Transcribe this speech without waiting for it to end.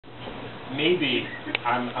maybe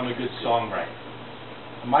I'm a good songwriter.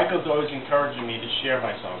 Michael's always encouraging me to share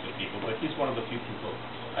my songs with people, but he's one of the few people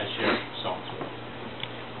I share songs with.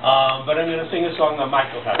 But I'm going to sing a song that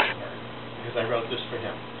Michael hasn't heard, because I wrote this for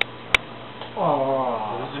him.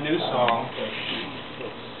 Oh. This is a new song,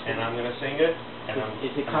 and I'm going to sing it, and I'm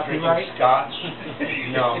drinking scotch.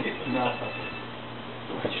 No. No.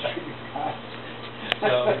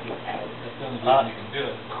 So, you can do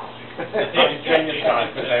it. I'm drinking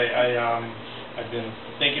scotch, but I've been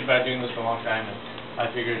thinking about doing this for a long time, and I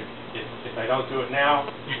figured if I don't do it now,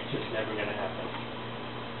 it's just never going to happen.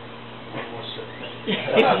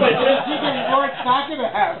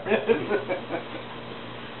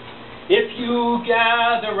 If you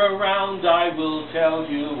gather around, I will tell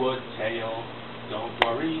you a tale. Don't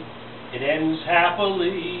worry, it ends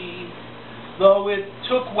happily. Though it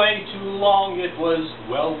took way too long, it was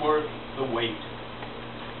well worth the wait.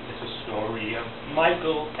 It's a story of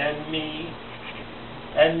Michael and me.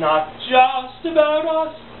 And not just about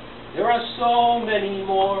us, there are so many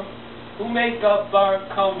more who make up our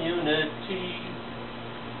community,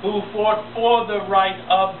 who fought for the right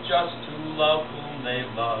of just to love whom they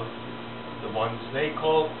love, the ones they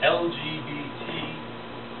call LGBT.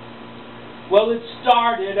 Well, it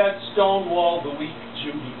started at Stonewall the week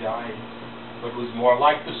Judy died, but was more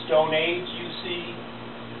like the Stone Age, you see,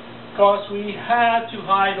 'cause we had to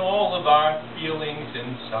hide all of our feelings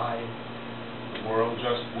inside. The world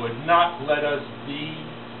just would not let us be.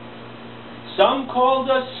 Some called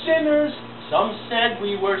us sinners, some said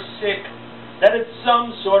we were sick, that it's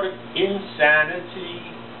some sort of insanity.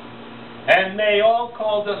 And they all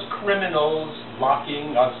called us criminals,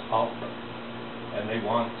 locking us up, and they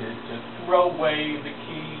wanted to throw away the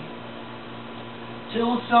key.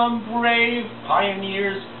 Till some brave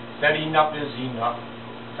pioneers said enough is enough,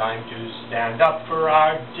 time to stand up for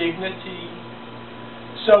our dignity.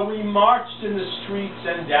 So we marched in the streets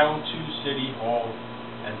and down to City Hall,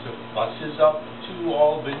 and took buses up to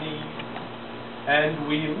Albany. And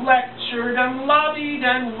we lectured and lobbied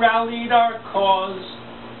and rallied our cause,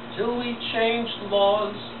 till we changed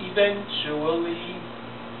laws eventually.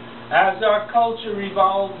 As our culture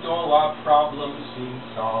evolved, all our problems seemed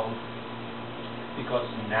solved, because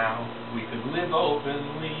now we could live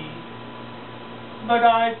openly. But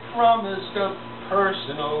I promised a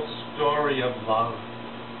personal story of love,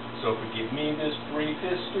 so forgive me this brief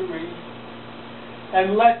history,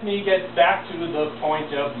 and let me get back to the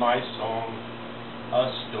point of my song,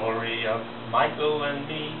 a story of Michael and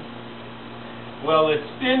me. Well,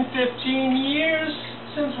 it's been 15 years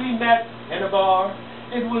since we met in a bar.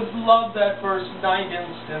 It was love that first night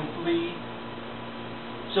instantly.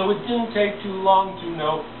 So it didn't take too long to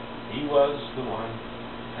know he was the one,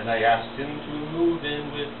 and I asked him to move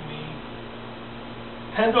in with me.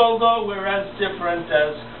 And although we're as different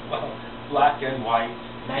as, well, black and white,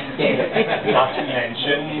 not to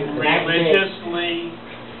mention religiously,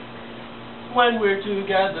 when we're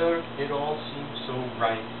together, it all seems so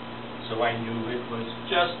right. So I knew it was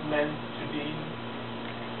just meant to be.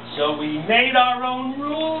 So we made our own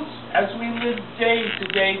rules as we lived day to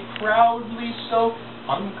day proudly, so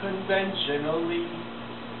unconventionally.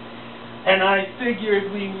 And I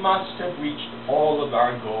figured we must have reached all of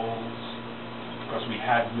our goals, because we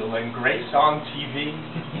had Will and Grace on TV.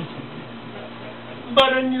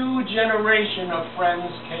 But a new generation of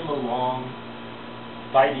friends came along,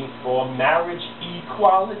 fighting for marriage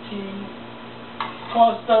equality.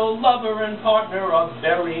 'Cause though lover and partner are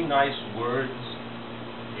very nice words,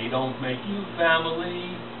 they don't make you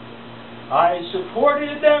family. I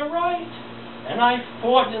supported their right, and I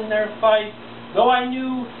fought in their fight, though I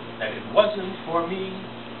knew that it wasn't for me.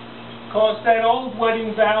 'Cause that old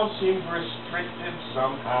wedding vow seemed restrictive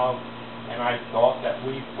somehow, and I thought that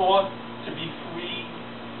we fought to be free.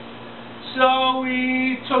 So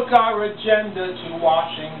we took our agenda to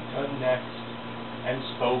Washington next, and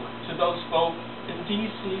spoke to those folk in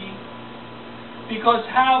D.C. Because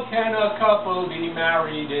how can a couple be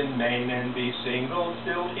married in Maine and be single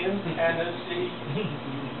still in Tennessee?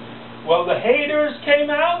 Well, the haters came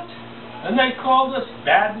out, and they called us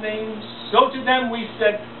bad names, so to them we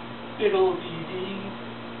said fiddle-dee-dee.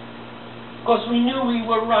 'Cause we knew we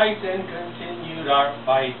were right and continued our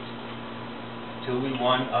fight, till we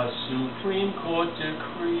won a Supreme Court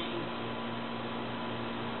decree.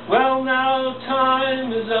 Well, now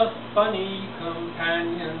time is a funny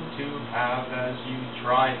companion to have as you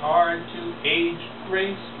try hard to age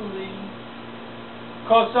gracefully.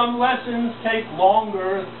 'Cause some lessons take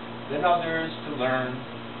longer than others to learn,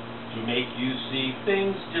 to make you see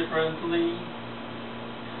things differently.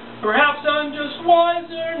 Perhaps I'm just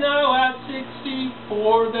wiser now at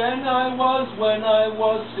 64 than I was when I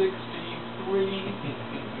was 64. 3.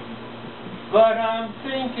 But I'm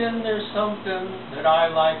thinking there's something that I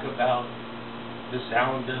like about the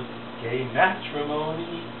sound of gay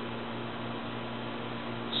matrimony.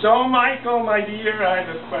 So, Michael, my dear, I have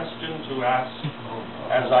a question to ask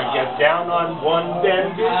as I get down on one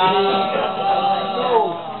bended knee.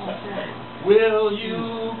 Will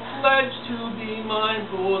you pledge to be mine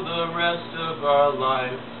for the rest of our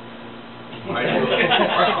life?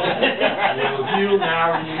 Will you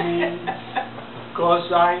marry me?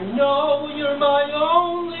 'Cause I know you're my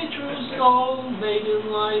only true soulmate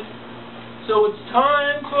in life. So it's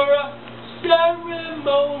time for a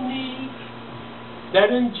ceremony that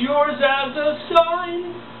endures as a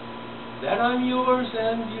sign that I'm yours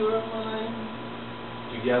and you're mine,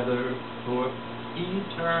 together for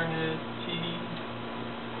eternity.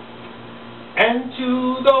 And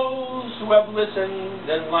to those who have listened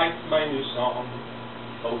and liked my new song,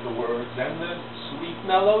 both the words and the sweet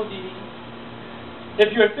melody,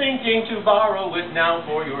 if you're thinking to borrow it now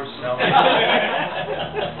for yourself,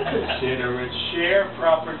 consider it share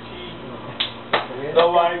property.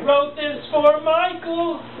 Though I wrote this for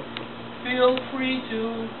Michael, feel free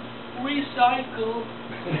to recycle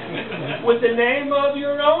with the name of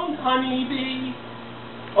your own honeybee.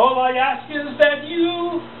 All I ask is that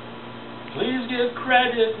you please give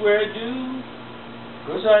credit where due,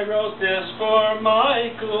 'cause I wrote this for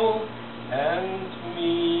Michael and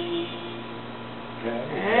me.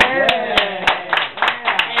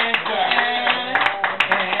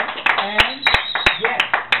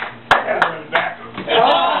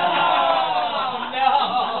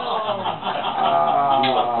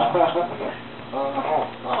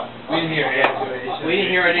 We didn't hear an answer. We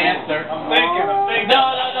didn't hear an answer. I'm thinking. No,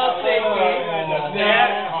 thinking.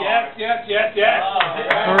 Yes.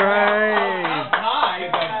 Hooray!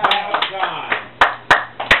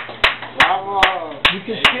 You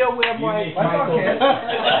can still wear my Michael.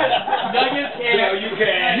 No, you can't. No, you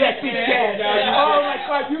can. Yes, you can. Oh my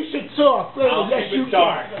God, you should talk. Yes, you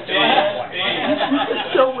can. You can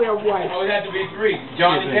still wear white. Oh, it had to be 3.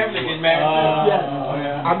 John and Kevin get married too. Yes.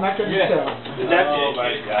 I'm not going to tell. Oh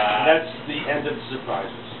my God. That's the end of the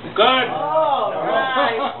surprises. Good. Oh,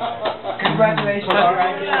 right. Congratulations.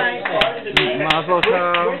 Mazel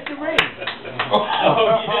tov. Where's the ring?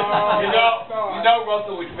 You know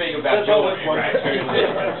Russell would think about jewelry, right?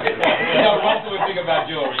 Russell would think about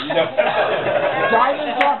jewelry,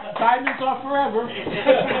 Diamonds are forever.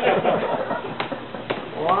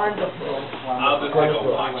 Wonderful. I'll just take a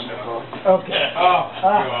watch now. Okay. Oh,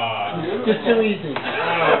 God. Just too easy.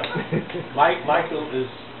 Michael is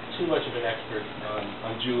too much of an expert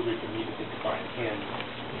on jewelry for me to think to find him.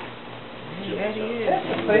 That is.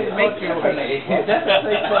 Make you. Oh,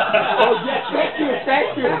 yes,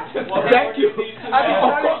 thank you. I've been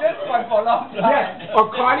wanting this one for a long time. Yes, or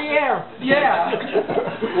Cartier. Yeah.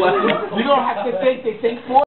 Well, you don't have to think. They think for